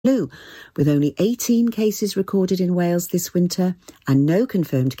flu, with only 18 cases recorded in Wales this winter and no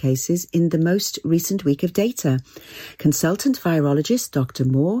confirmed cases in the most recent week of data. Consultant virologist Dr.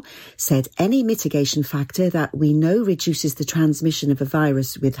 Moore said any mitigation factor that we know reduces the transmission of a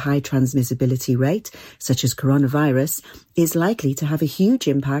virus with high transmissibility rate, such as coronavirus, is likely to have a huge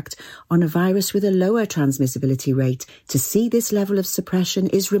impact on a virus with a lower transmissibility rate. To see this level of suppression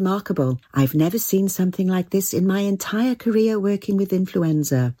is remarkable. I've never seen something like this in my entire career working with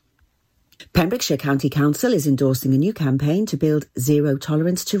influenza. Pembrokeshire County Council is endorsing a new campaign to build zero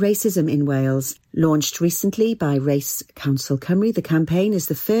tolerance to racism in Wales. Launched recently by Race Council Cymru, the campaign is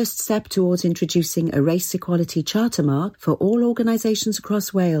the first step towards introducing a race equality charter mark for all organisations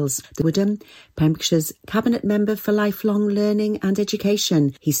across Wales. The Woodham, Pembrokeshire's Cabinet Member for Lifelong Learning and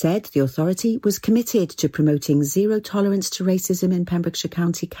Education, he said the authority was committed to promoting zero tolerance to racism in Pembrokeshire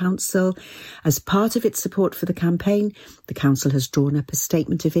County Council. As part of its support for the campaign, the council has drawn up a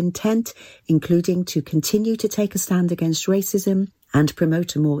statement of intent, including to continue to take a stand against racism and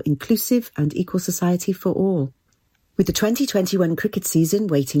promote a more inclusive and equal society for all. With the 2021 cricket season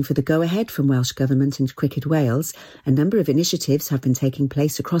waiting for the go-ahead from Welsh Government and Cricket Wales, a number of initiatives have been taking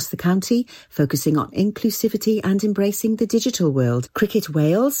place across the county, focusing on inclusivity and embracing the digital world. Cricket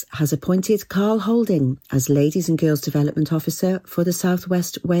Wales has appointed Carl Holding as Ladies and Girls Development Officer for the South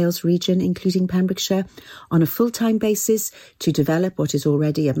West Wales region, including Pembrokeshire, on a full-time basis to develop what is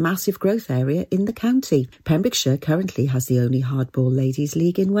already a massive growth area in the county. Pembrokeshire currently has the only hardball ladies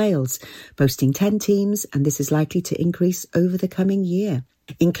league in Wales, boasting 10 teams, and this is likely to increase over the coming year.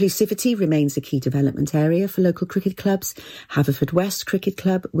 Inclusivity remains a key development area for local cricket clubs. Haverfordwest Cricket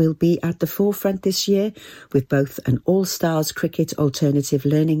Club will be at the forefront this year with both an All-Stars Cricket Alternative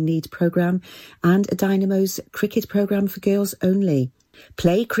Learning Need programme and a Dynamos Cricket programme for girls only.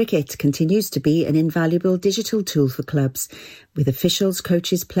 Play Cricket continues to be an invaluable digital tool for clubs, with officials,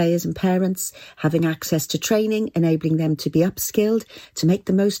 coaches, players and parents having access to training, enabling them to be upskilled to make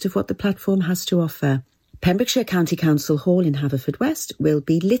the most of what the platform has to offer. Pembrokeshire County Council Hall in Haverfordwest will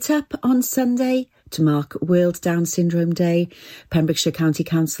be lit up on Sunday to mark World Down Syndrome Day. Pembrokeshire County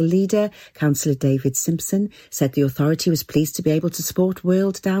Council leader, Councillor David Simpson, said the authority was pleased to be able to support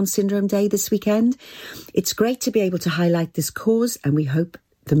World Down Syndrome Day this weekend. It's great to be able to highlight this cause, and we hope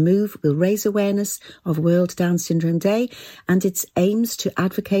the move will raise awareness of World Down Syndrome Day and its aims to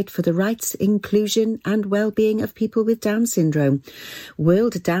advocate for the rights, inclusion and well-being of people with Down syndrome.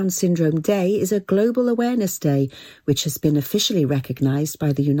 World Down Syndrome Day is a global awareness day, which has been officially recognised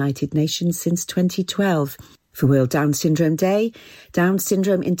by the United Nations since 2012. For World Down Syndrome Day, Down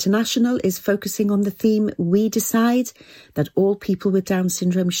Syndrome International is focusing on the theme We Decide, that all people with Down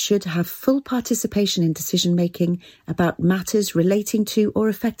syndrome should have full participation in decision-making about matters relating to or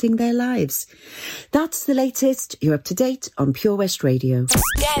affecting their lives. That's the latest. You're up to date on Pure West Radio.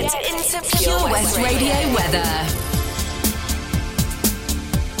 Get into Pure West Radio weather.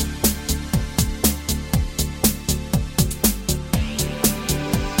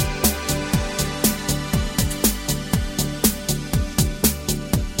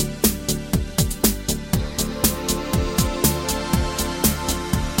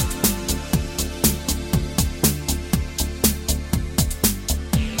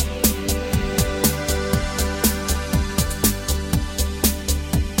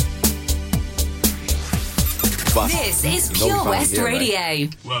 This is Pure West Radio.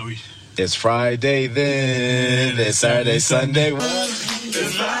 Well, it's Friday then, it's Saturday, Sunday.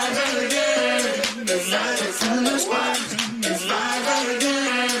 It's Friday again, it's Friday, Sunday, it's Friday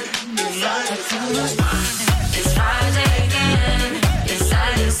again, it's Friday, Sunday. It's Friday again, it's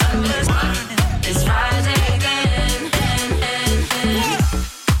Saturday, Sunday, it's Friday again.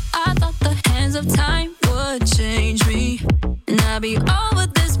 I thought the hands of time would change me, and I'd be over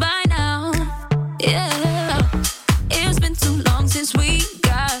this by now. Yeah. Since we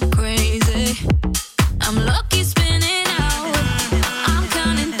got crazy, I'm lucky spinning out. I'm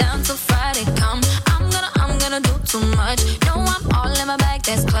counting down till Friday come. I'm gonna do too much. No, I'm all in my bag,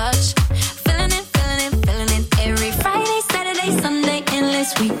 that's clutch. Feeling it, feeling it, feeling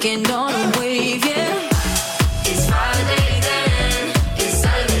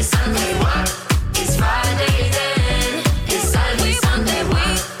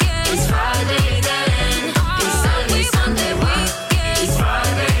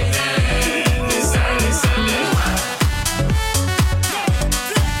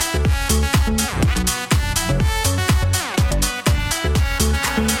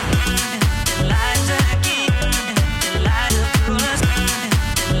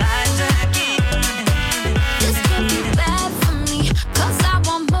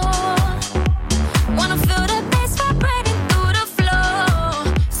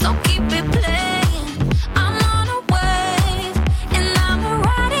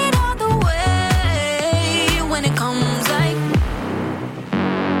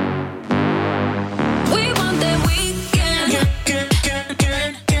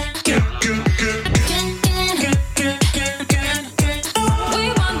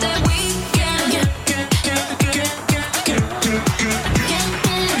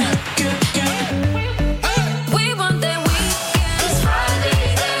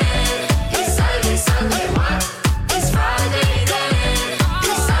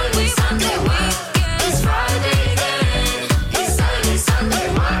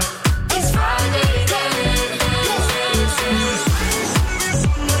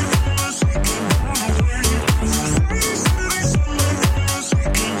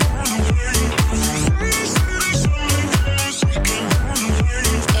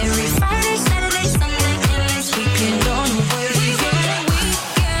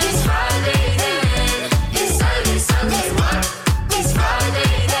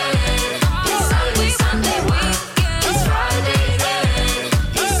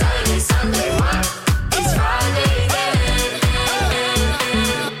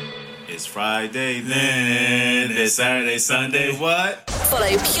Friday then. It's Saturday, Sunday, what? Follow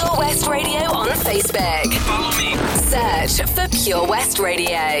Pure West Radio on Facebook. Follow me. Search for Pure West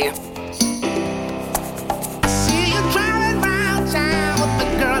Radio. See you driving round town with the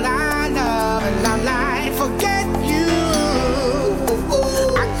girl I love, and I'm like, forget you.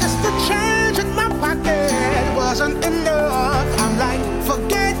 I guess the change in my pocket wasn't enough. I'm like,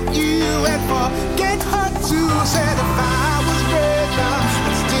 forget you and forget her too. Said if I was richer,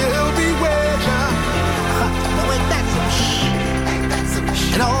 I'd still be richer. No, ain't that some shit?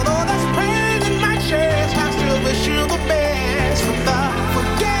 And although there's pain in my chest, I still wish you the best. From the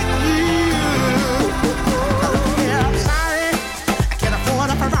forget you. Yeah, I'm sorry, I can't afford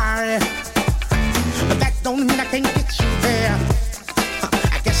a Ferrari, but that don't mean I can't get you there.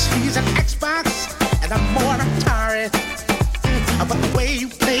 I guess he's an Xbox and I'm more Atari. But the way you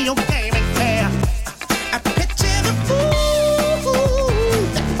play your game ain't fair. I picture the fool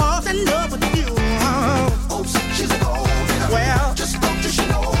that falls in love with you. Oops, she's a gold digger. Well, just don't you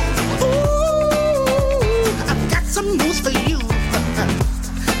know. Ooh, I've got some news for you.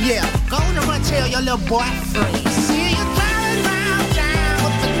 Yeah, go to run tell your little boy free. See you driving round town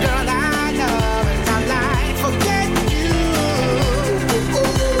with the girl I love, and I'm like, forget you.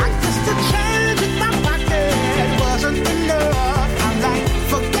 I guess the change in my pocket wasn't enough. I'm like,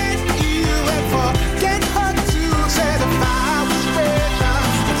 forget you and forget her too. Said if I was richer,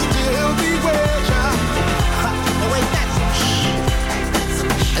 I'd still be richer. Oh, ain't that some shit?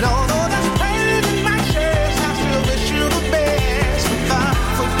 And although there's pain in my chest, I still wish you the best. But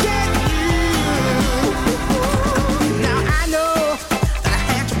forget you. Now I know that I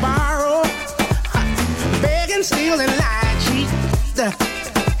had to borrow, beg and steal and lie, cheat,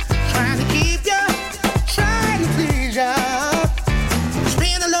 trying to keep you, trying to please you.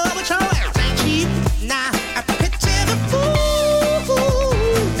 Spend a love with your ass ain't cheap. Now I picture the fool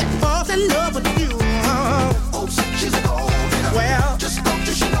that falls in love with you. Oops, she's a gold digger. Well, just don't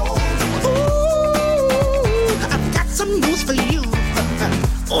you know. Ooh, I've got some news for you.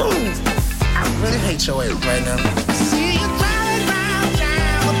 Ooh, I really hate your ass right now. See you driving round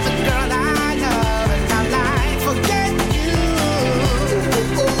town with the girl I love, and I'm like, forget you.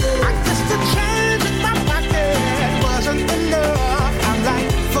 I guess the change in my pocket wasn't enough. I'm like,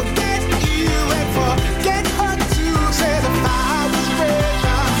 forget you and forget her too. Said if I was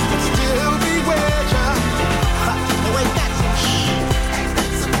richer, I'd still be richer. No, ain't that some shit?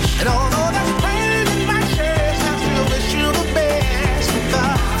 And although there's pain in my chest, I still wish you the best.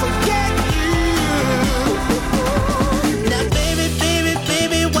 But forget you. Now, baby, baby,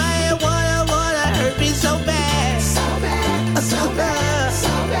 baby, why you wanna hurt me so bad? So bad, so bad,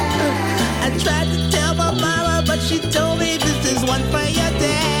 so bad. I tried to tell my mama, but she told me this is one for your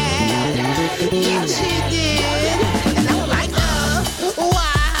dad. Yeah, she did. And I was like,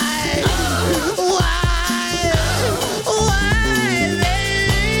 why? Why, baby?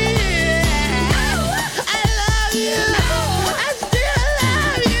 I love you. I still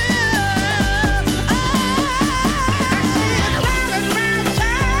love you. I see you driving round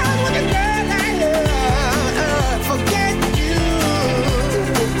town with a girl I love. Forget you.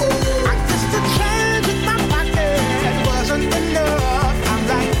 I guess the change in my pocket wasn't enough. I'm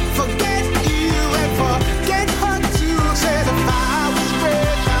like, forget you and forget her too. Said if I was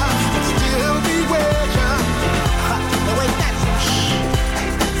richer, I'd still be richer. No, ain't that some shit?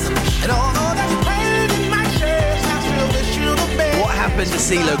 And although there's pain in my chest, I still wish you the best. What happened to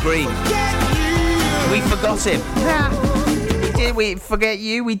CeeLo Green? Forget you. We forgot him. Did we forget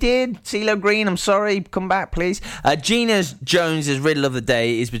you? We did. CeeLo Green, I'm sorry. Come back, please. Gina Jones's riddle of the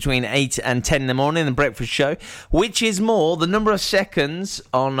day is between 8 and 10 in the morning, the breakfast show. Which is more, the number of seconds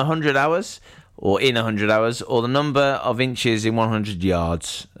on 100 hours, or in 100 hours, or the number of inches in 100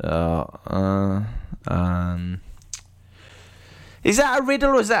 yards? Is that a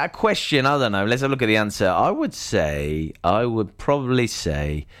riddle or is that a question? I don't know. Let's have a look at the answer. I would probably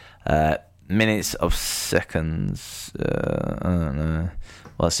say minutes of seconds. I don't know.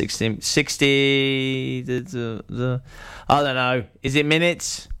 Well, 60 I don't know. Is it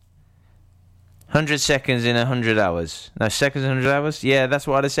minutes? 100 seconds in 100 hours. No, seconds in 100 hours? Yeah, that's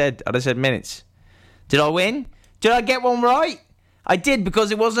what I'd have said. I'd have said minutes. Did I win? Did I get one right? I did,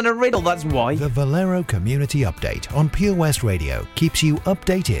 because it wasn't a riddle, that's why. The Valero Community Update on Pure West Radio keeps you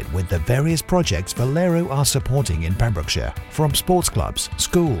updated with the various projects Valero are supporting in Pembrokeshire, from sports clubs,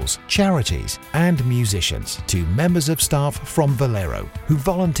 schools, charities and musicians to members of staff from Valero who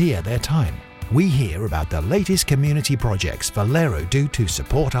volunteer their time. We hear about the latest community projects Valero do to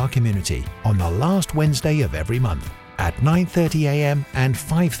support our community on the last Wednesday of every month at 9:30 a.m. and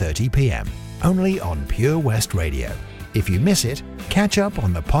 5:30 p.m. only on Pure West Radio. If you miss it, catch up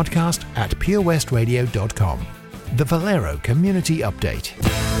on the podcast at purewestradio.com. The Valero Community Update.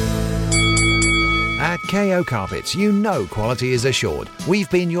 At KO Carpets, you know quality is assured. We've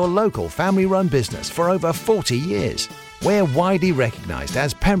been your local family-run business for over 40 years. We're widely recognised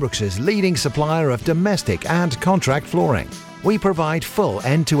as Pembrokeshire's leading supplier of domestic and contract flooring. We provide full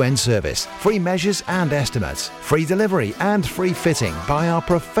end-to-end service, free measures and estimates, free delivery and free fitting by our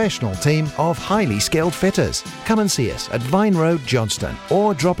professional team of highly skilled fitters. Come and see us at Vine Road, Johnston,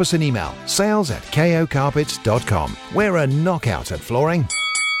 or drop us an email, sales@kocarpets.com. We're a knockout at flooring.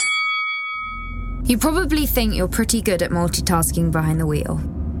 You probably think you're pretty good at multitasking behind the wheel.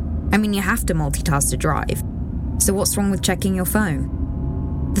 I mean, you have to multitask to drive. So what's wrong with checking your phone?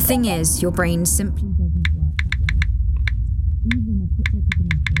 The thing is, your brain simply doesn't work that way. Even a quick look at a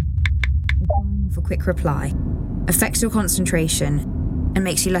message, or firing off a quick reply, affects your concentration and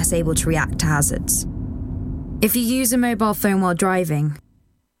makes you less able to react to hazards. If you use a mobile phone while driving,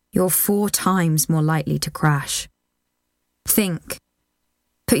 you're 4 times more likely to crash. Think.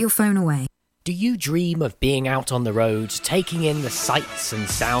 Put your phone away. Do you dream of being out on the road, taking in the sights and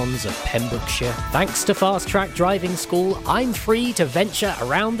sounds of Pembrokeshire? Thanks to Fast Track Driving School, I'm free to venture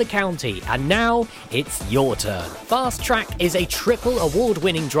around the county, and now it's your turn. Fast Track is a triple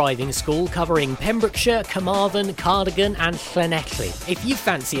award-winning driving school covering Pembrokeshire, Carmarthen, Cardigan and Llanelli. If you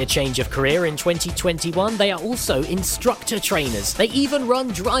fancy a change of career in 2021, they are also instructor trainers. They even run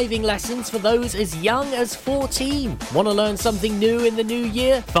driving lessons for those as young as 14. Want to learn something new in the new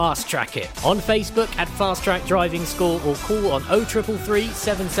year? Fast Track it. On Facebook at Fast Track Driving School or call on 0333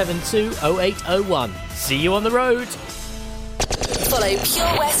 772 0801. See you on the road. Follow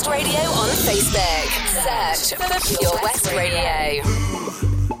Pure West Radio on Facebook. Search for Pure West Radio.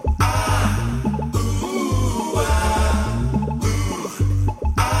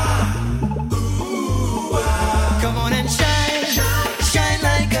 Come on and shine, shine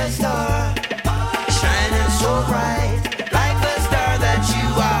like a star, shining so bright, like the star that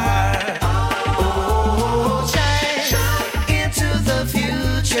you are. Oh, shine into the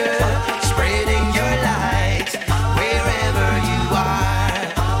future, spreading your light wherever you are.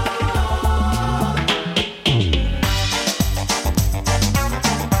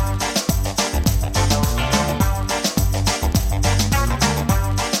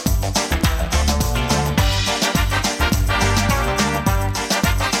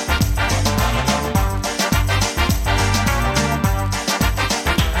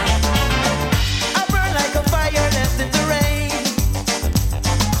 I burn like a fire left in the rain.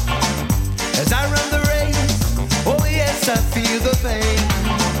 As I run the race, oh yes, I feel the pain.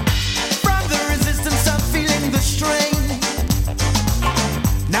 From the resistance, I'm feeling the strain.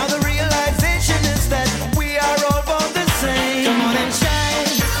 Now the realization is that we are all born the same. Come on and shine,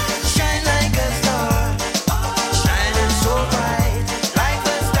 shine like a star, shining so bright, like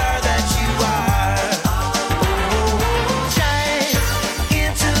the star that you are. Oh, shine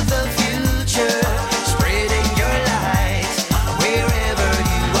into the future, spreading your light wherever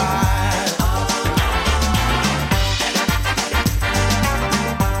you are.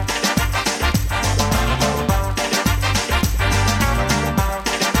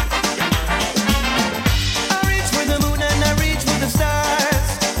 I reach for the moon and I reach for the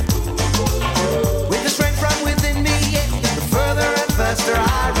stars. With the strength from within me, the further and faster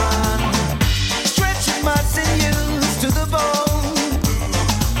I run. Stretching my sinews to the bone.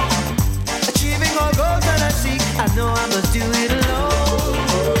 Achieving all goals that I seek, I know I must do it alone.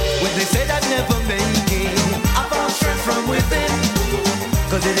 When they said I'd never make it, I found strength from within.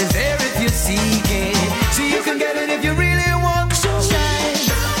 Cause it is there if you seek it. So you can get it if you really want to. Shine,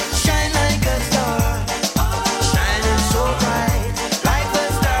 shine like a star, shining so bright, like the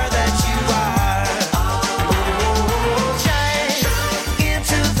star that you are. Oh, shine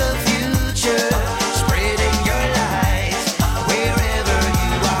into the future, spreading your light wherever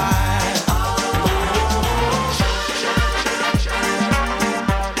you are.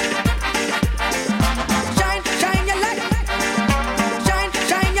 Shine, shine your light, shine,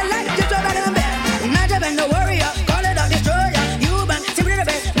 shine your light, just about in the bed. Not even the warrior, call it a destroyer. You bang, simply the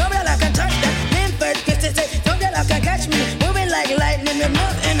best, nobody can touch that. Name first, kiss it, say, nobody can catch me. Moving like lightning with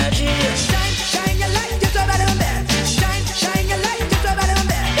more energy. Shine, shine your light, just about in the bed. Shine, shine your light, just about in the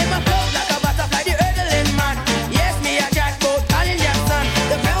bed. In my flow like a butterfly, the hurdling man. Yes, me a jackpot, Colin Jackson.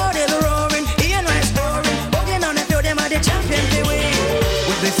 The crowd is roaring, Ian Rice scoring. Walking on the field, them are the champions they win.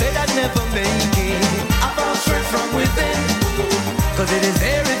 When they said I'd never make it, I found strength from within. Cause it is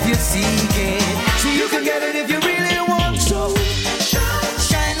there if you seek it. So you can get it if you really want to.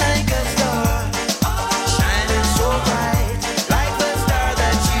 Shine like a star, shining so bright, like the star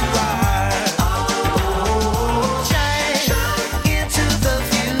that you are. Oh, shine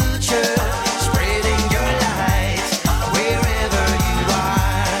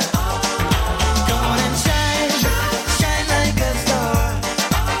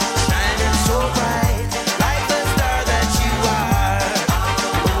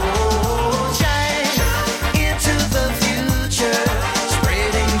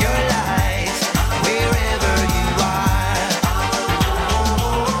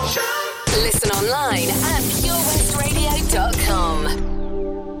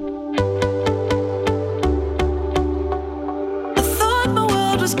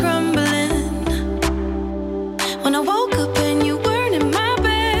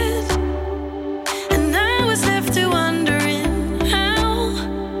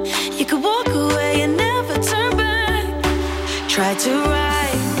Tried to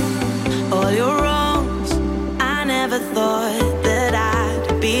right all your wrongs. I never thought that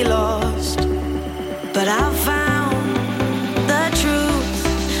I'd be lost, but I found the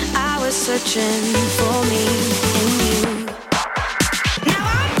truth. I was searching for me in you. Now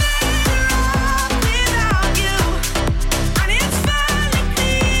I'm better off without you, and it's finally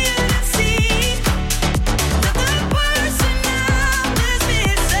clear to see that the person I was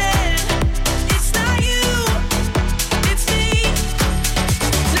missing, it's not you, it's me.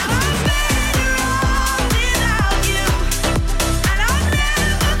 Now I'm better off without you, and I've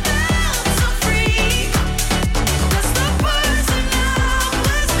never felt so free. 'Cause the person I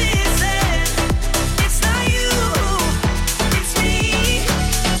was missing, it's not you, it's me.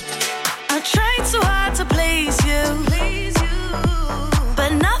 I tried so hard to please you, but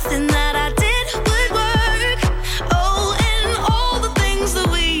nothing that I did would work. Oh, and all the things that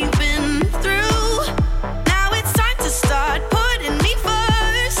we've been through. Now it's time to start putting me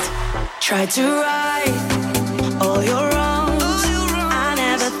first. Tried to right all your wrongs. I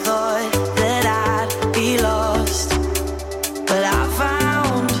never thought that I'd be lost, but I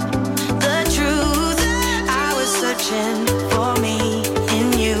found the truth. I was searching for me in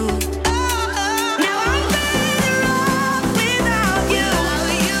you. Now I'm better off without you,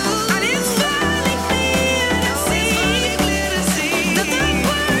 and it's finally clear to see that the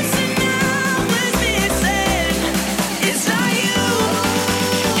person I was missing, it's not you,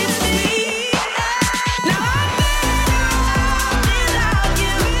 it's me. Now I'm better off without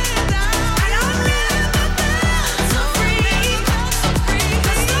you, and I've never felt so free.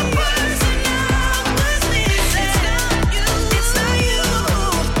 'Cause the person I was missing, it's not you,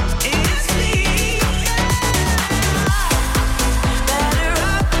 it's me. Better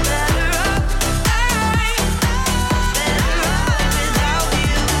up, I'm better up without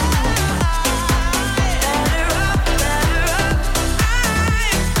you. Better up, I'm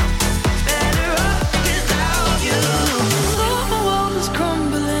better up without you. Thought my world was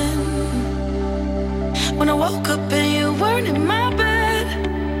crumbling when I woke up and you weren't in my bed,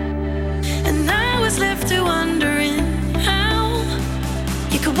 and I was left to wondering how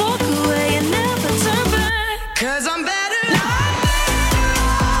you could walk away and never turn back. 'Cause I'm better now. I'm better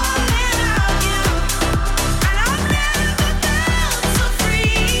off without you, and I've never felt so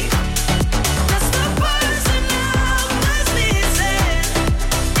free. 'Cause the person I was missing,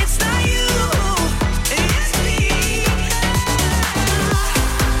 it's not you, it's me.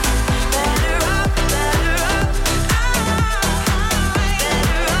 Better up, I'm better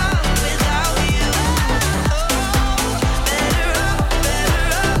up without you. Better up, I'm better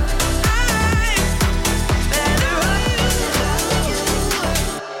up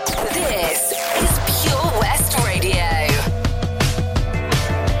This is Pure West Radio.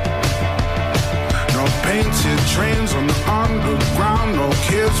 No painted trains on the underground, no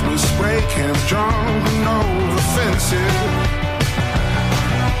kids with spray cans jumping over fences.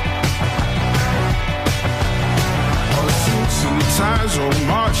 All the suits and the ties all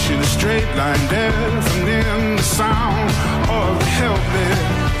march in a straight line, deafening the sound of the helpless.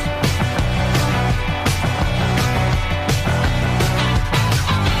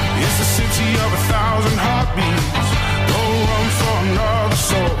 It's a city of 1,000 heartbeats. No room for another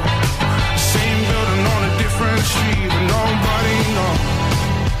soul. Same building on a different street, but nobody knows.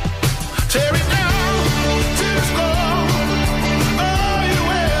 Tear it down till it's gone. All you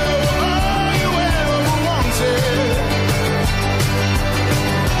ever wanted.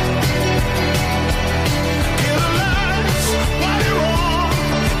 Kill the lights while you're wrong.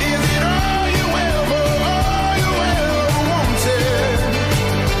 Is it all you ever wanted?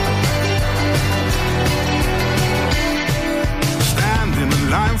 Standing in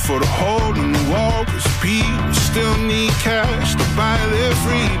line for the hole in the wall, 'cause people still need cash to buy their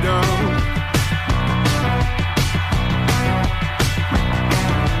freedom.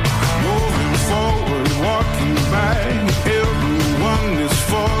 Moving forward, walking back, everyone is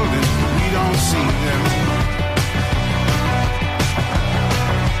falling, we don't see them.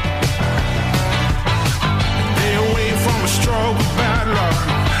 They away from a stroke of bad luck,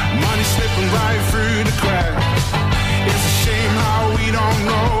 money slipping right through the cracks. It's a shame how we don't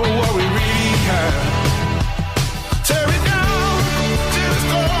know what we really have. Tear it down till it's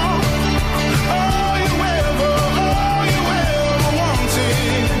gone.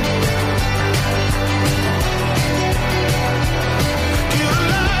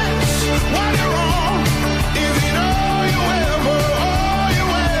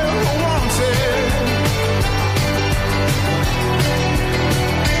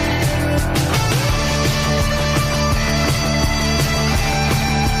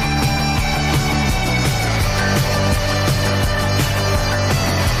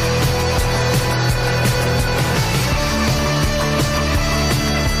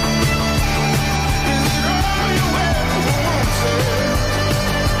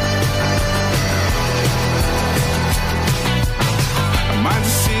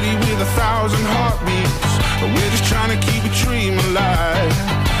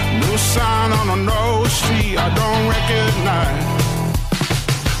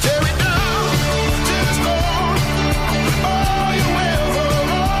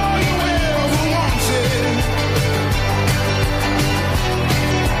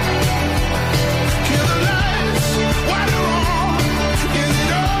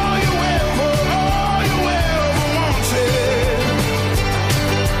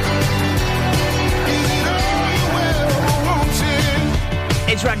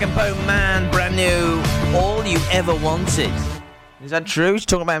 and Bone Man, brand new, All You Ever Wanted. Is that true? He's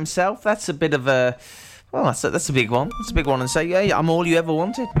talking about himself? That's a bit of a... Well, that's a big one. That's a big one. And say, yeah, I'm all you ever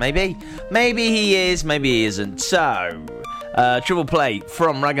wanted. Maybe. Maybe he is, maybe he isn't. So, triple play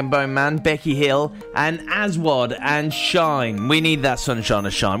from Rag and Bone Man, Becky Hill, and Aswad and Shine. We need that sunshine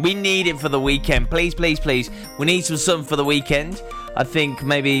to shine. We need it for the weekend. Please, please, please. We need some sun for the weekend. I think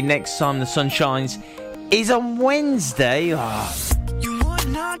maybe next time the sun shines is on Wednesday. You would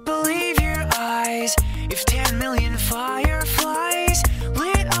not believe your eyes if 10 million fireflies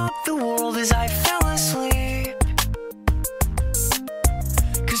lit up the world as I fell asleep.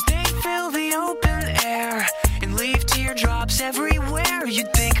 'Cause they fill the open air and leave teardrops everywhere.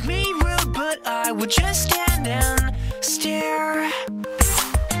 You'd think me rude, but I would just stand and stare.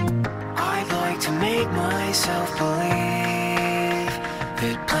 I'd like to make myself believe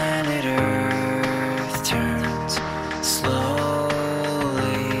that planet Earth turns slowly.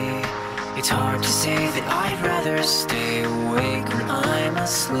 It's hard to say that I'd rather stay awake when I'm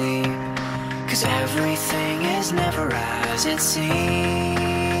asleep, 'cause everything is never as it seems.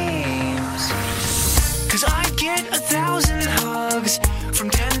 'Cause I'd get 1,000 hugs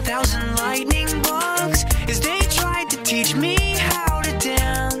from 10,000 lightning bugs as they tried to teach me how to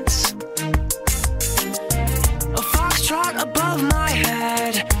dance. A foxtrot above my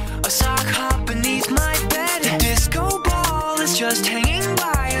head, a sock hop beneath my bed, a disco ball is just hanging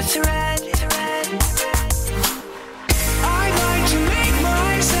by a thread. I'd like to make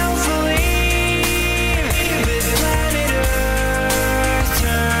myself believe that planet Earth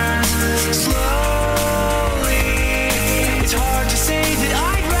turns slowly. It's hard to say that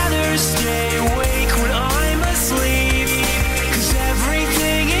I'd rather stay awake when I'm asleep, 'cause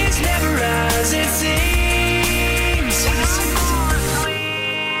everything is never as it seems.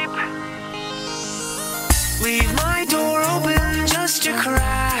 Leave my door open just a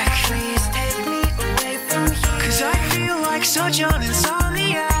crack. Please take me away from here, 'cause I feel like such an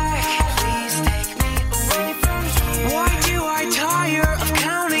insomniac. Please take me away from here. Why do I tire of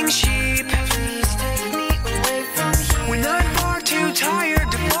counting sheep? Please take me away from here, when I'm far too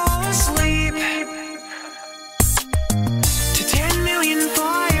tired to fall asleep. To 10 million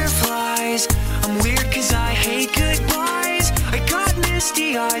fireflies, I'm weird 'cause I hate goodbyes. I got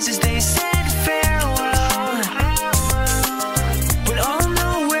misty eyes as they said farewell, but I'll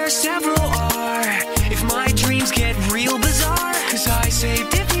know where several are if my dreams get real bizarre, 'cause I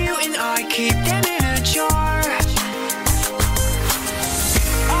saved a few and I keep them in a jar.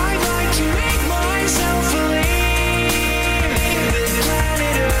 I'd like to make myself believe that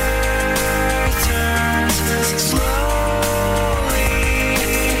planet Earth turns slowly.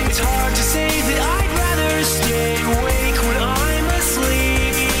 It's hard to say that I'd rather stay awake when I'm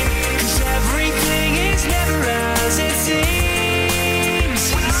asleep, 'cause everything is never as it seems.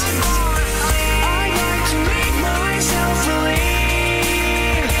 I'd like to make myself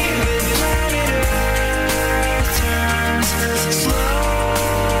believe that planet Earth turns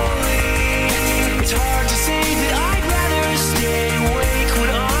slowly. It's hard to say that I'd rather stay awake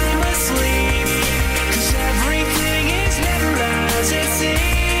when I'm asleep, 'cause everything is never as it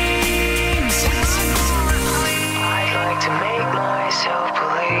seems. I'd like to make myself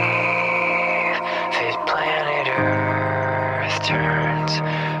believe that planet Earth turns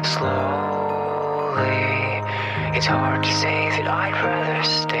slowly. It's hard to say that I'd rather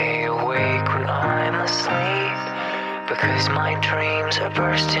stay awake when I'm asleep, because my dreams are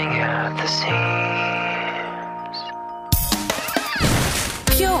bursting at the seams.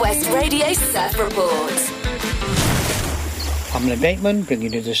 Pure West Radio Surf Report. I'm Len Bateman,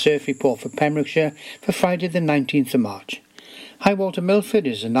 bringing you the surf report for Pembrokeshire for Friday the 19th of March. High water Milford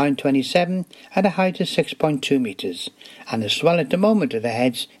is a 927 at a height of 6.2 metres, and the swell at the moment of the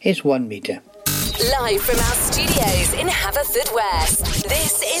heads is 1 metre. Live from our studios in Haverfordwest,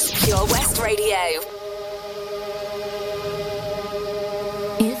 this is Pure West Radio.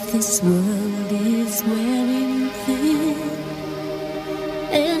 If this world is wearing thin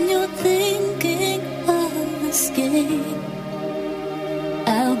and you're thinking of escape,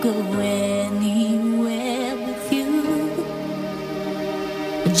 I'll go anywhere with you.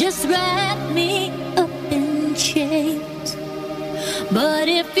 Just wrap me up in chains. But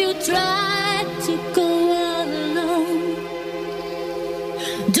if you try to go alone,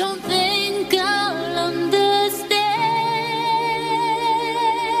 don't think I'll understand.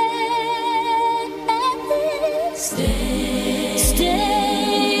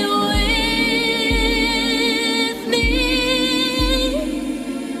 Stay with me.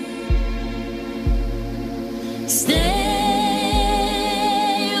 Stay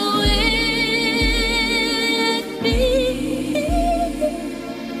with me.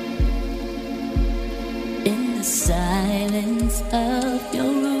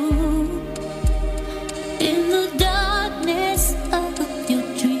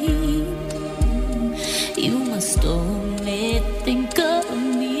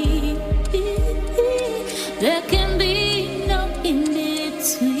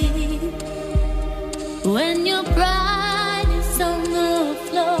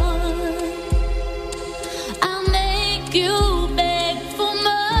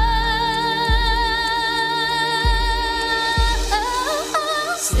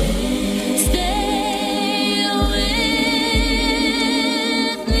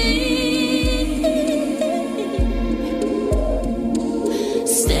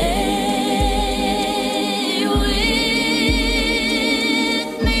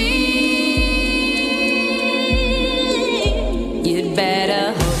 You'd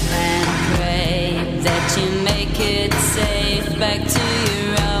better hope and pray that you make it safe back to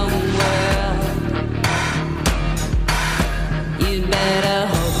your own world. You'd better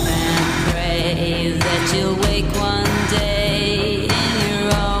hope and pray that you'll wake one day in your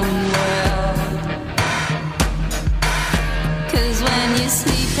own world. 'Cause when you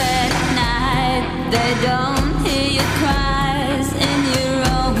sleep at night, they don't hear your cries in your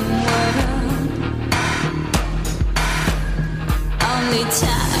own world. Only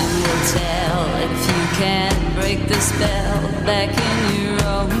time will tell if you can break the spell back in your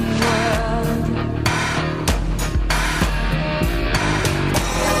own world.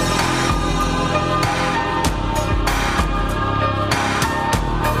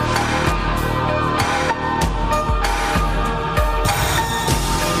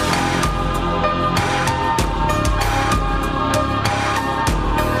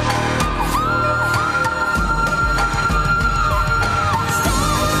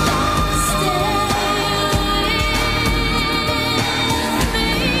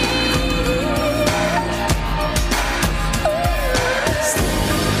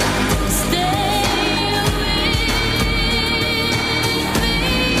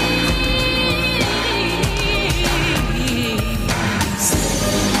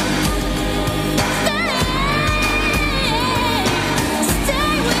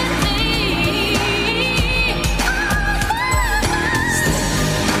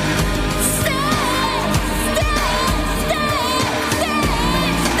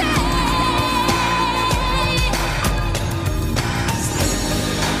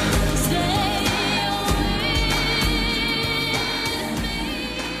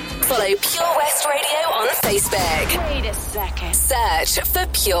 Follow Pure West Radio on Facebook. Wait a second. Search for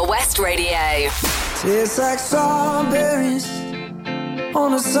Pure West Radio. Tastes like strawberries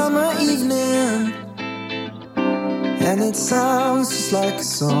on a summer evening, and it sounds just like a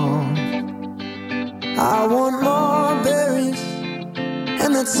song. I want more berries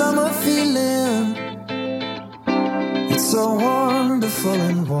and that summer feeling. It's so wonderful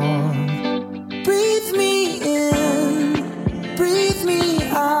and warm. Breathe me in, breathe me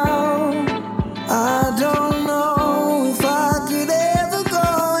out. I don't know if I could ever go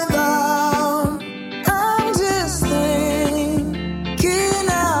without. I'm just thinking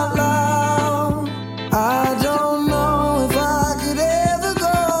out loud. I don't know if I could ever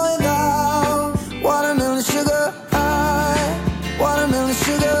go without watermelon sugar high, watermelon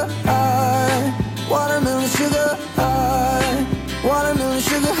sugar high, watermelon sugar high, watermelon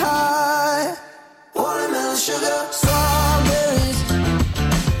sugar high, watermelon sugar. Strawberries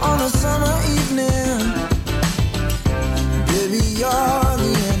on a summer evening, baby, you're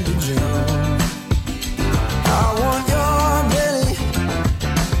the end of June. I want your belly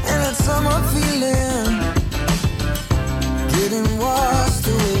and that summer feeling, getting washed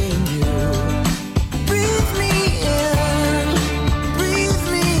away in you. Breathe me in, breathe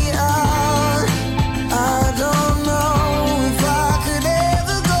me out. I don't know if I could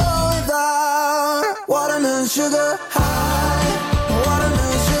ever go without watermelon sugar high,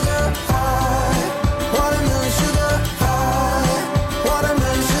 watermelon sugar high, watermelon sugar high,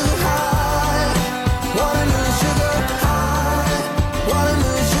 watermelon sugar high, watermelon sugar high,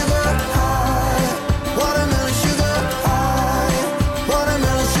 watermelon sugar high, watermelon sugar high,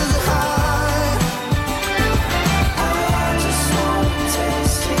 watermelon sugar high. I just wanna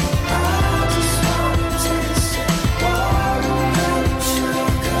taste it, I just wanna taste it, watermelon sugar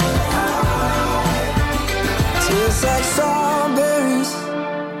high. Tastes like strawberries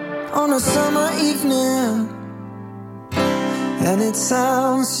on a summer evening, and it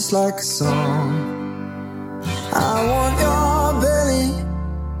sounds just like a song. I want your belly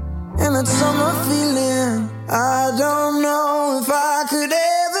and that summer feeling. I don't know if I could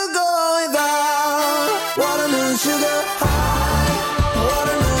ever go without watermelon sugar high,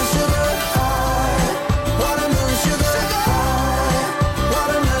 watermelon sugar high, watermelon sugar high,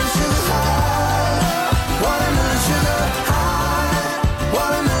 watermelon sugar high, watermelon sugar high,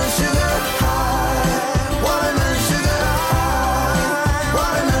 watermelon sugar high, watermelon sugar high,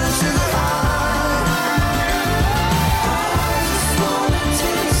 watermelon sugar high. I just wanna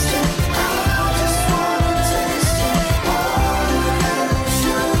taste it, I just wanna taste it,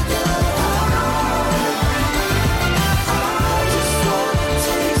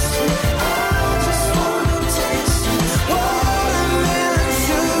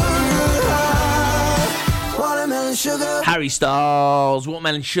 Harry Styles,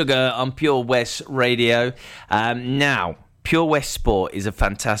 Watermelon Sugar on Pure West Radio. Now, Pure West Sport is a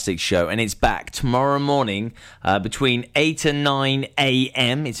fantastic show, and it's back tomorrow morning between 8 and 9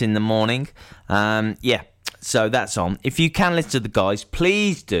 a.m. It's in the morning. So that's on. If you can listen to the guys,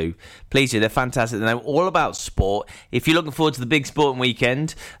 please do. Please do. They're fantastic. They know all about sport. If you're looking forward to the big sporting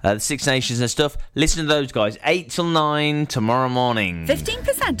weekend, the Six Nations and stuff, listen to those guys. 8 till 9 tomorrow morning.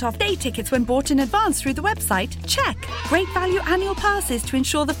 15% off day tickets when bought in advance through the website? Check. Great value annual passes to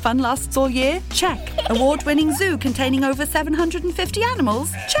ensure the fun lasts all year? Check. Award-winning zoo containing over 750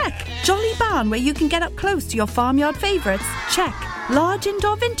 animals? Check. Jolly barn where you can get up close to your farmyard favourites? Check. Large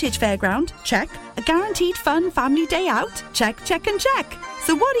indoor vintage fairground? Check. A guaranteed fun family day out? Check, check and check.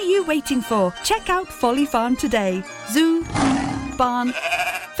 So what are you waiting for? Check out Folly Farm today. Zoo, barn,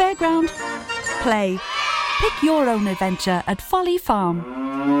 fairground, play. Pick your own adventure at Folly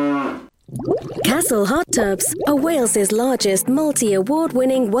Farm. Castle Hot Tubs are Wales's largest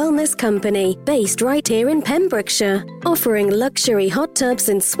multi-award-winning wellness company based right here in Pembrokeshire, offering luxury hot tubs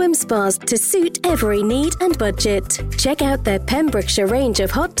and swim spas to suit every need and budget. Check out their Pembrokeshire range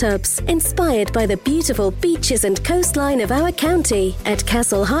of hot tubs inspired by the beautiful beaches and coastline of our county at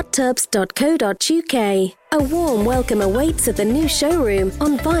castlehottubs.co.uk. A warm welcome awaits at the new showroom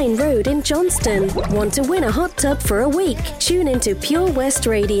on Vine Road in Johnston. Want to win a hot tub for a week? Tune into Pure West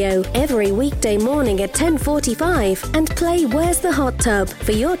Radio every weekday morning at 10:45 and play Where's the Hot Tub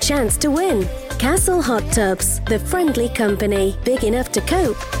for your chance to win. Castle Hot Tubs, the friendly company, big enough to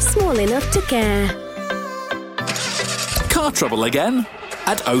cope, small enough to care. Car trouble again?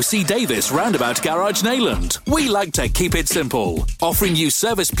 At OC Davis Roundabout Garage Neyland, we like to keep it simple, offering you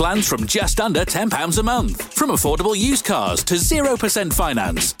service plans from just under £10 a month, from affordable used cars to 0%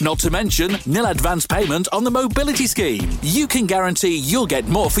 finance, not to mention nil advance payment on the mobility scheme. You can guarantee you'll get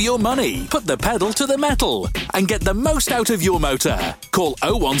more for your money. Put the pedal to the metal and get the most out of your motor. Call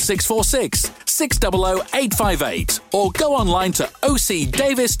 01646 600 858 or go online to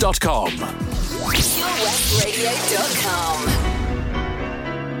ocdavis.com. PureWestRadio.com.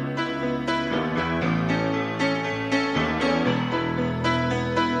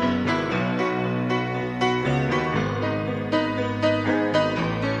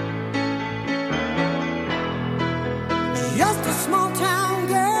 Just a small town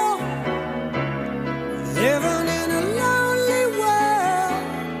girl living in a lonely world.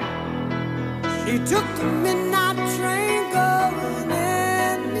 She took the midnight train going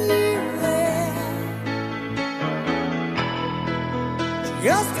anywhere.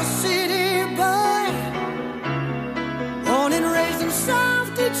 Just a city boy, born and raised in South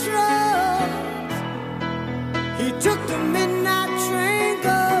Detroit. He took the midnight train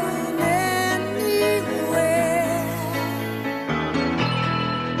going anywhere.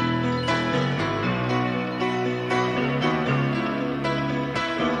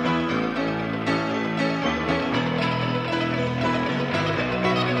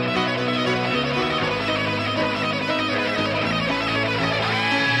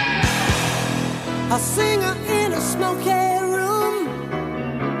 A singer in a smoky room,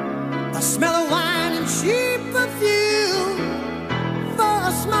 a smell of wine and cheap perfume. For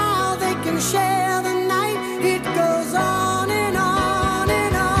a smile they can share the night. It goes on and on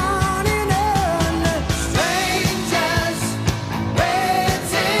and on and on. Strangers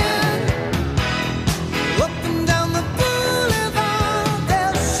waiting up and down the boulevard.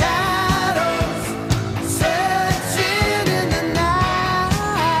 Their shadows searching in the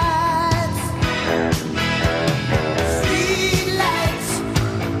night. Street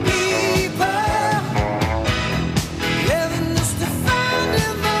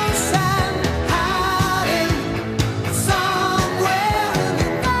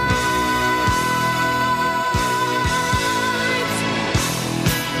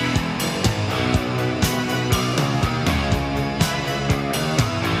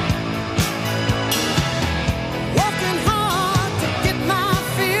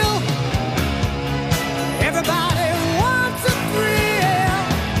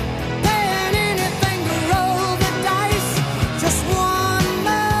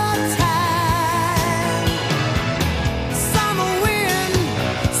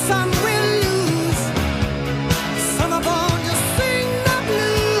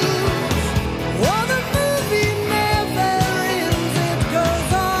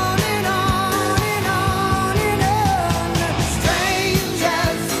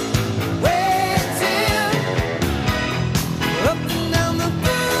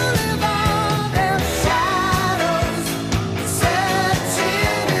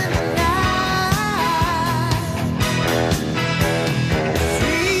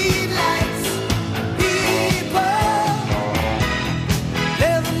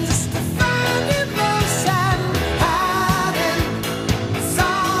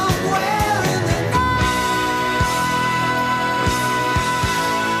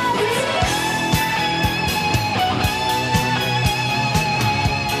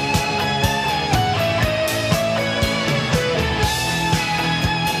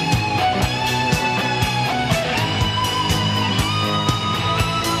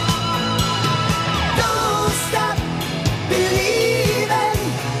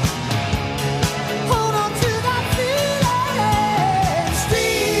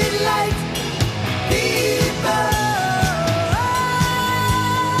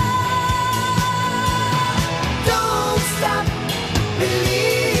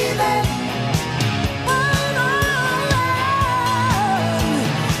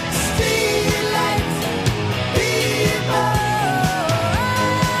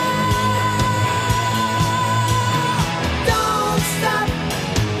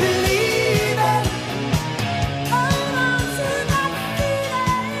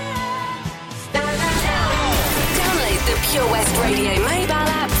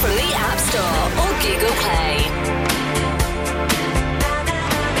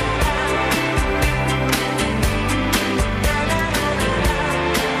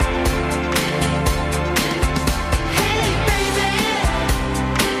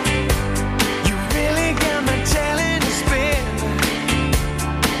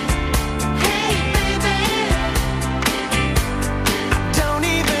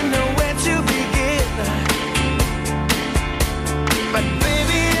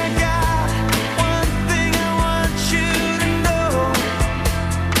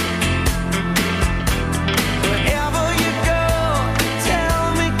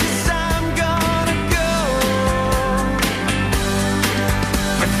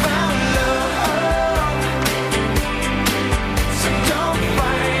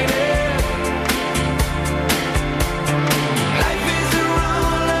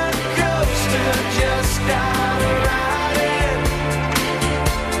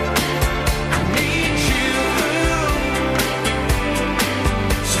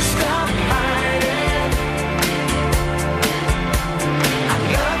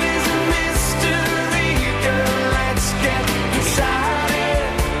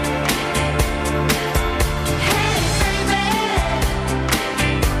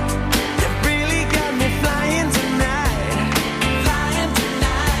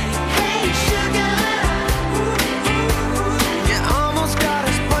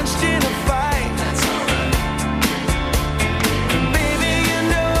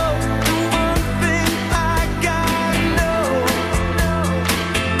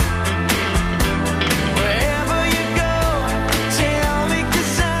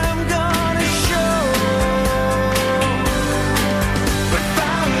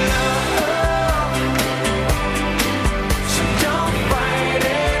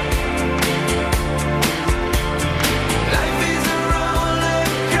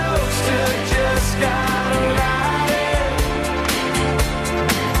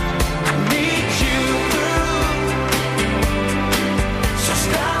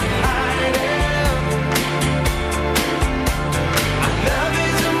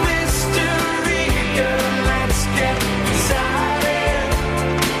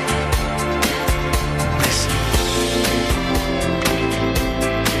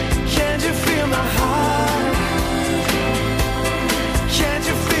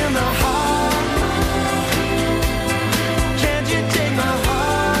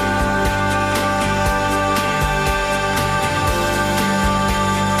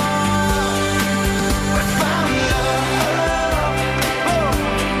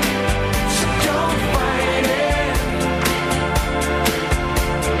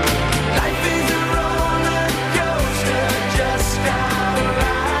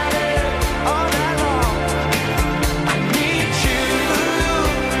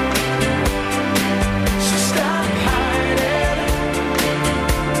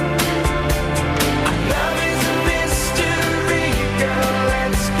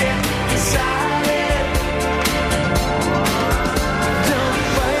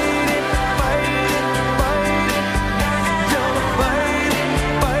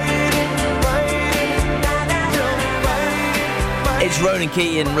Ronan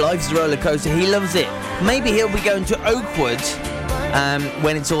Keating, Life's a Roller Coaster. He loves it. Maybe he'll be going to Oakwood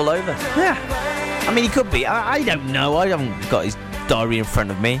when it's all over. Yeah. I mean, he could be. I don't know. I haven't got his diary in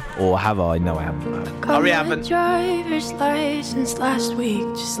front of me. Or have I? No, I haven't. Got my driver's license last week,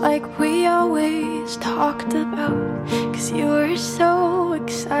 just like we always talked about. 'Cause you were so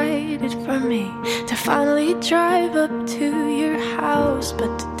excited for me to finally drive up to your house.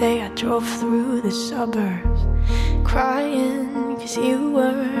 But today I drove through the suburbs crying 'cause you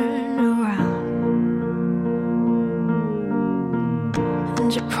weren't around.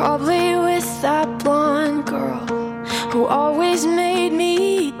 And you're probably with that blonde girl who always made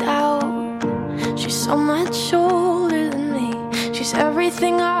me doubt. She's so much older than me. She's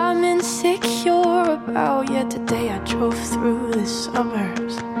everything I'm insecure about. Yet today I drove through the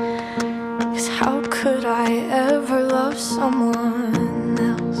suburbs. 'Cause how could I ever love someone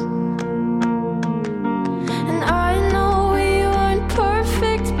else? And I know we weren't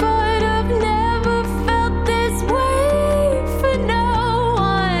perfect, but I've never felt this way for no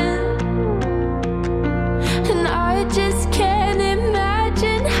one. And I just can't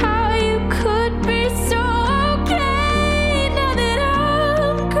imagine how you could be so okay now that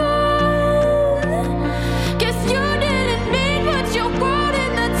I'm gone. Guess you didn't mean what you wrote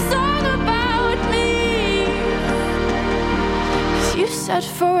in that song about me. 'Cause you said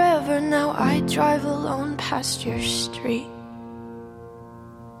forever, now I drive alone past your street.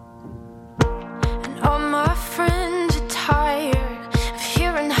 And all my friends are tired of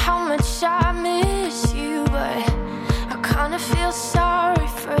hearing how much I miss you, but I kinda feel sorry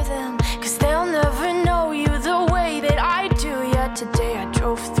for them, 'cause they'll never know you the way that I do. Yet today I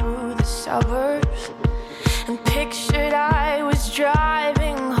drove through the suburbs and pictured I was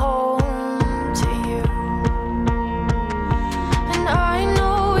driving home to you. And I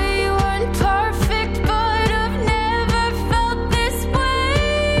know we weren't perfect, but I've never felt this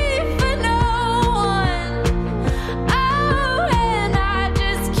way for no one. Oh, and I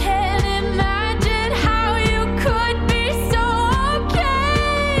just can't imagine how you could be so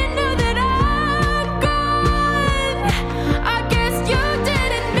okay now that I'm gone. I guess you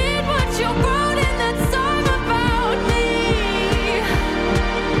didn't mean what you wrote in that song about me.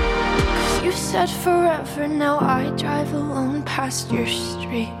 'Cause you said forever, now I drive alone past your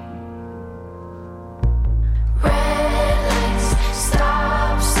street. Red lights,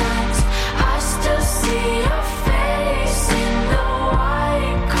 stop signs, I still see your face in the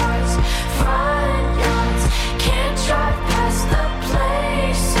white cars, front yards. Can't drive past the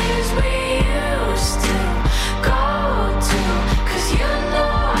places we used to go to, 'cause you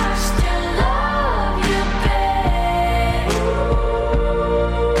know I still love you, babe.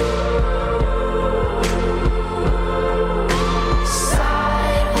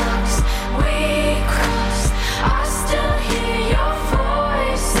 Sidewalks we crossed, I still hear your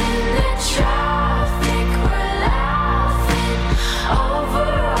voice in the traffic. We're laughing over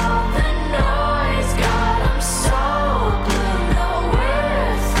all the noise. God, I'm so blue, no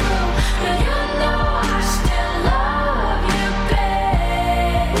we're through, but you know I still love you,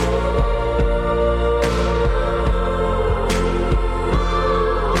 babe.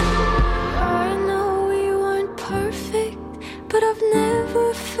 I know we weren't perfect, but I've never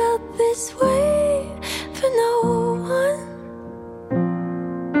felt this way for no one.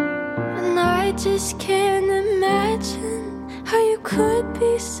 And I just can't imagine how you could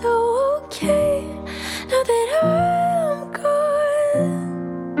be so okay now that I'm gone.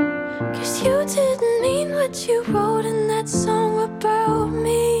 'Cause you didn't mean what you wrote in that song about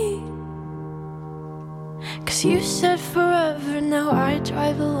me. 'Cause you said forever, now I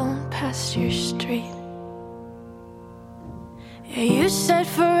drive alone past your street. Yeah, you said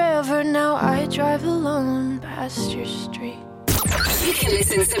forever, now I drive alone past your street. You can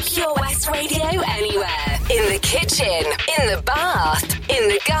listen to Pure West Radio anywhere. In the kitchen, in the bath, in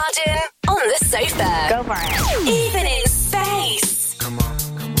the garden, on the sofa. Go for it. Even in space.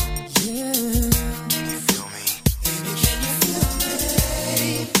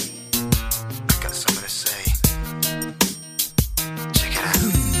 Got something to say. Check it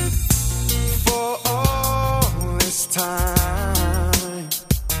out. For all this time,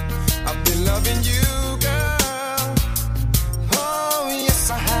 I've been loving you, girl. Oh, yes,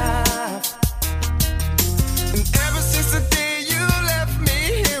 I have. And ever since the day you left me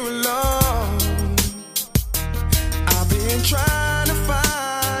here alone,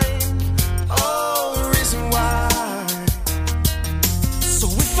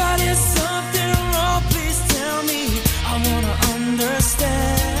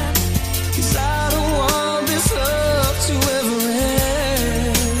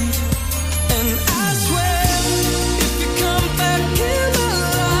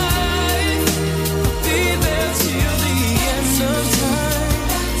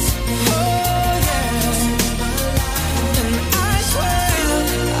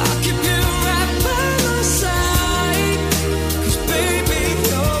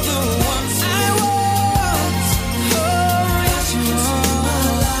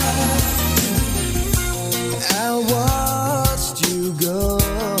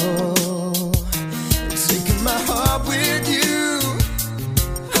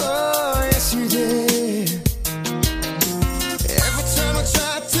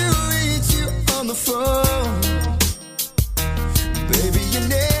 phone. Baby, you're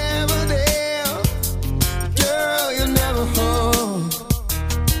never there. Girl, you're never home.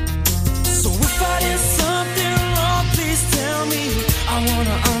 So if I did something wrong, please tell me. I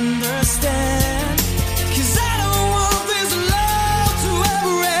wanna understand. 'Cause I don't want this love to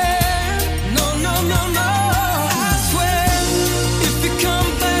ever end. No, no, no, no. I swear, if you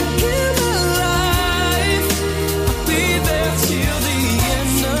come back in my life, I'll be there till the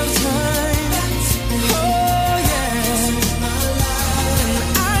end of time. Oh yeah. And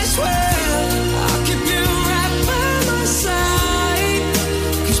I swear, I'll keep you right by my side.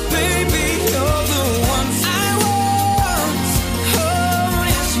 'Cause baby, you're the one I want. Oh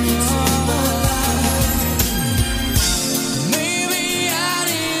yes, you are. Maybe I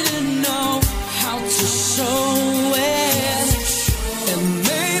didn't know how to show it, and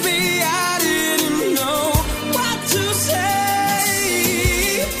maybe I didn't know what to say.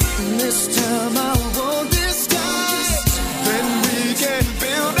 This time I won't disguise. Then we can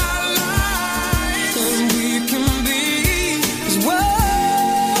build our life. And we can be as one.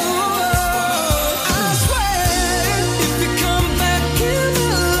 I swear, if you come back in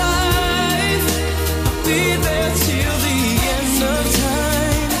my life, I'll be there till the end of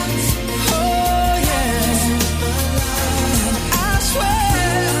time. Oh yeah. And I swear,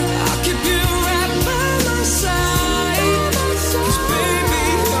 I'll keep you right by my side. 'Cause baby,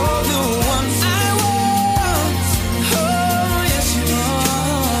 you're the one I want. Oh yes, you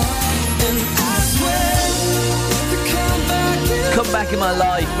are. And I swear, if you come back in Come back in my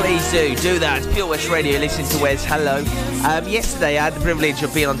life, please do that. It's Pure West Radio. Listen to Wes. Hello. Yesterday, I had the privilege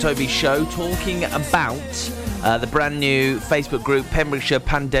of being on Toby's show talking about the brand new Facebook group, Pembrokeshire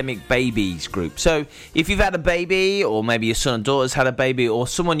Pandemic Babies Group. So, if you've had a baby, or maybe your son or daughter's had a baby, or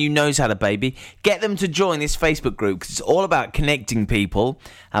someone you know's had a baby, get them to join this Facebook group, because it's all about connecting people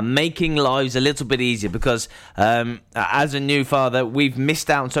and making lives a little bit easier, because as a new father, we've missed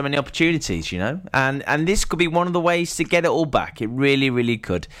out on so many opportunities, you know, and this could be one of the ways to get it all back. It really, really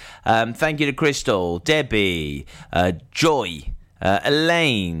could. Thank you to Crystal, Debbie, Joy,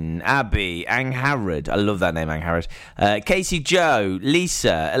 Elaine, Abby, Ang Harrod. I love that name, Ang Harrod. Casey Joe,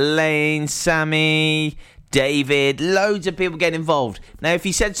 Lisa, Elaine, Sammy, David. Loads of people getting involved. Now, if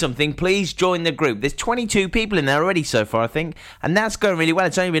you said something, please join the group. There's 22 people in there already so far, I think. And that's going really well.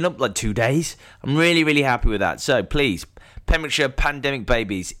 It's only been up like 2 days. I'm really, really happy with that. So, please, Pembrokeshire Pandemic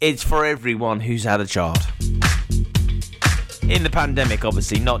Babies. It's for everyone who's had a child. In the pandemic,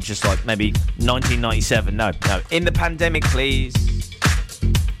 obviously, not just like maybe 1997. No. In the pandemic, please.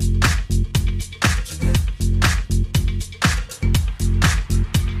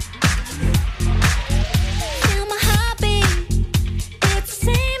 Feel my heartbeat. It's the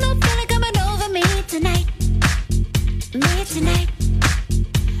same old feeling coming over me tonight.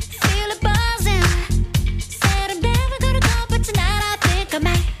 Feel it buzzing. Said I'm never gonna go, but tonight I think I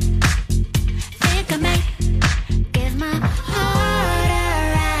might. Give my heart a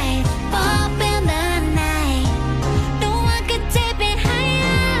ride. Pop in the night. No one can take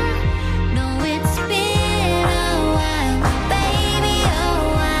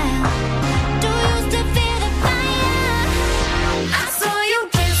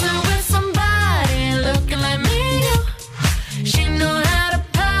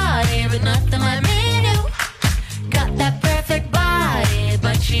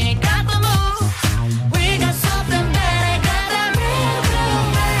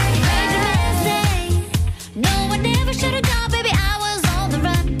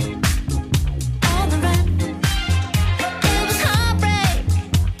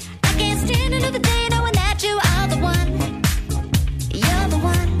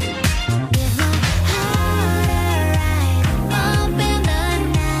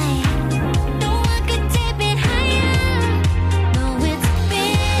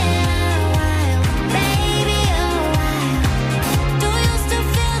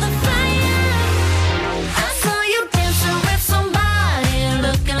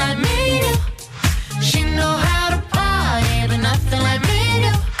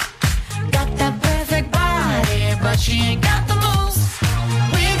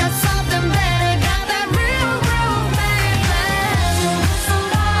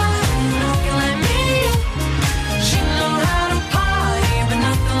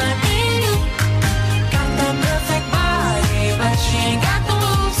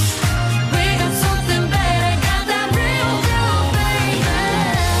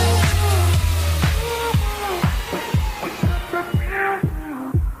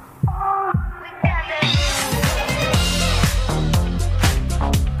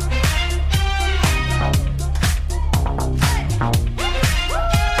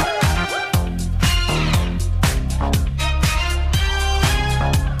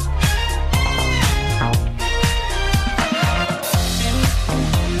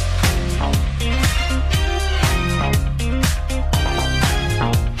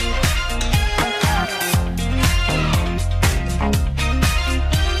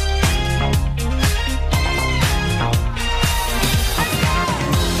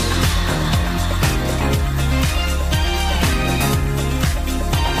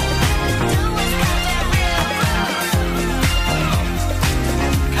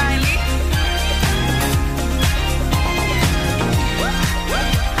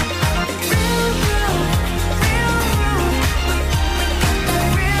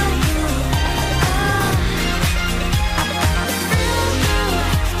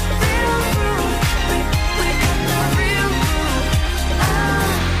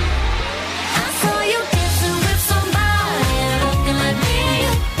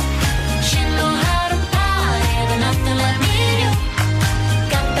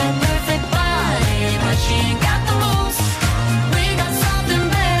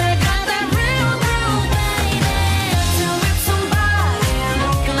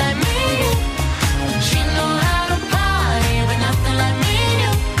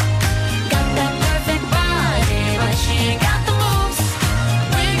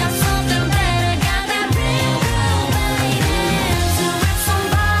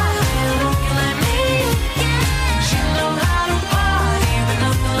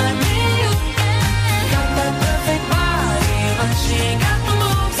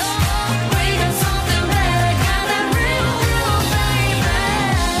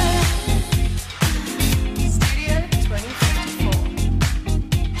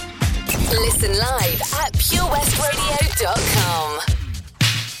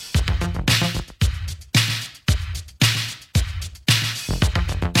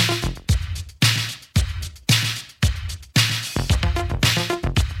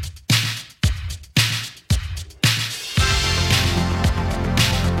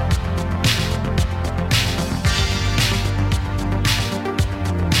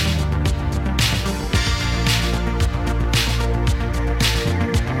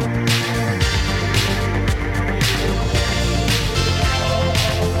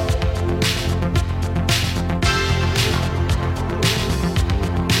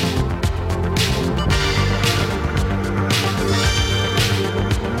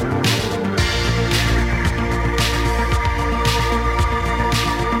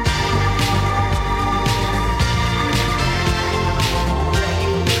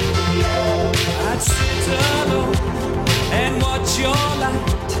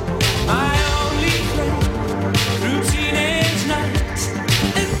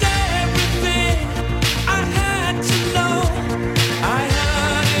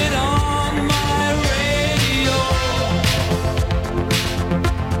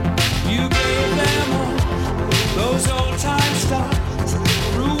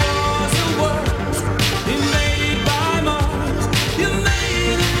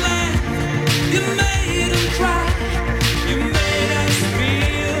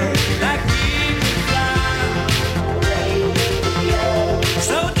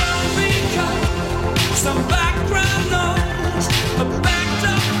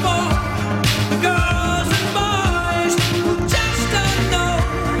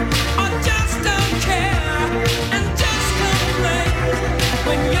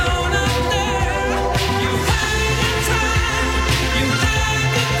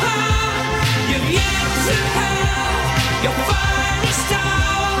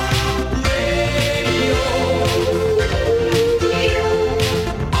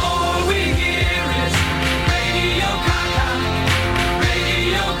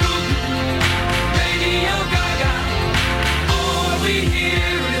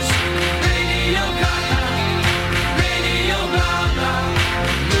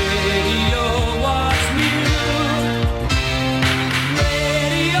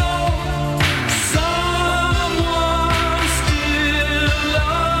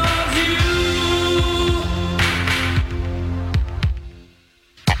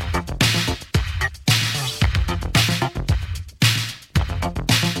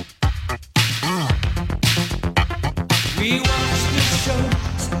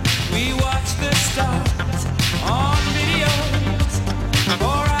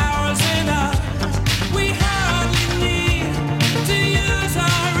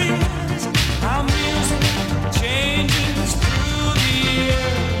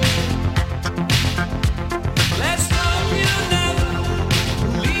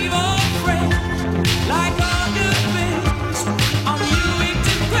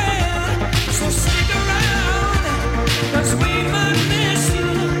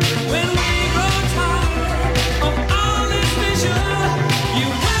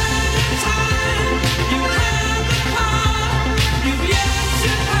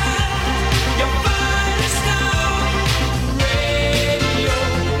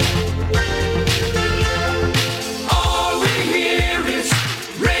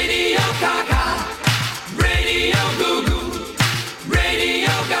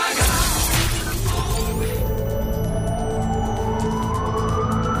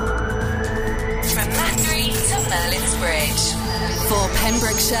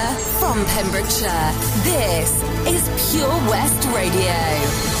Pembrokeshire, from Pembrokeshire. This is Pure West Radio.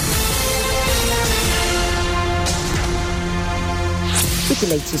 With the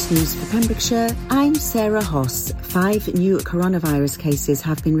latest news for Pembrokeshire, I'm Sarah Hoss. 5 new coronavirus cases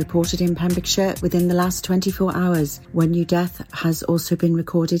have been reported in Pembrokeshire within the last 24 hours. 1 new death has also been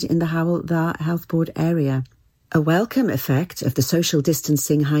recorded in the Howell Dda Health Board area. A welcome effect of the social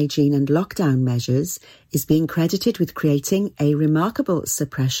distancing, hygiene and lockdown measures is being credited with creating a remarkable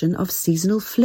suppression of seasonal flu.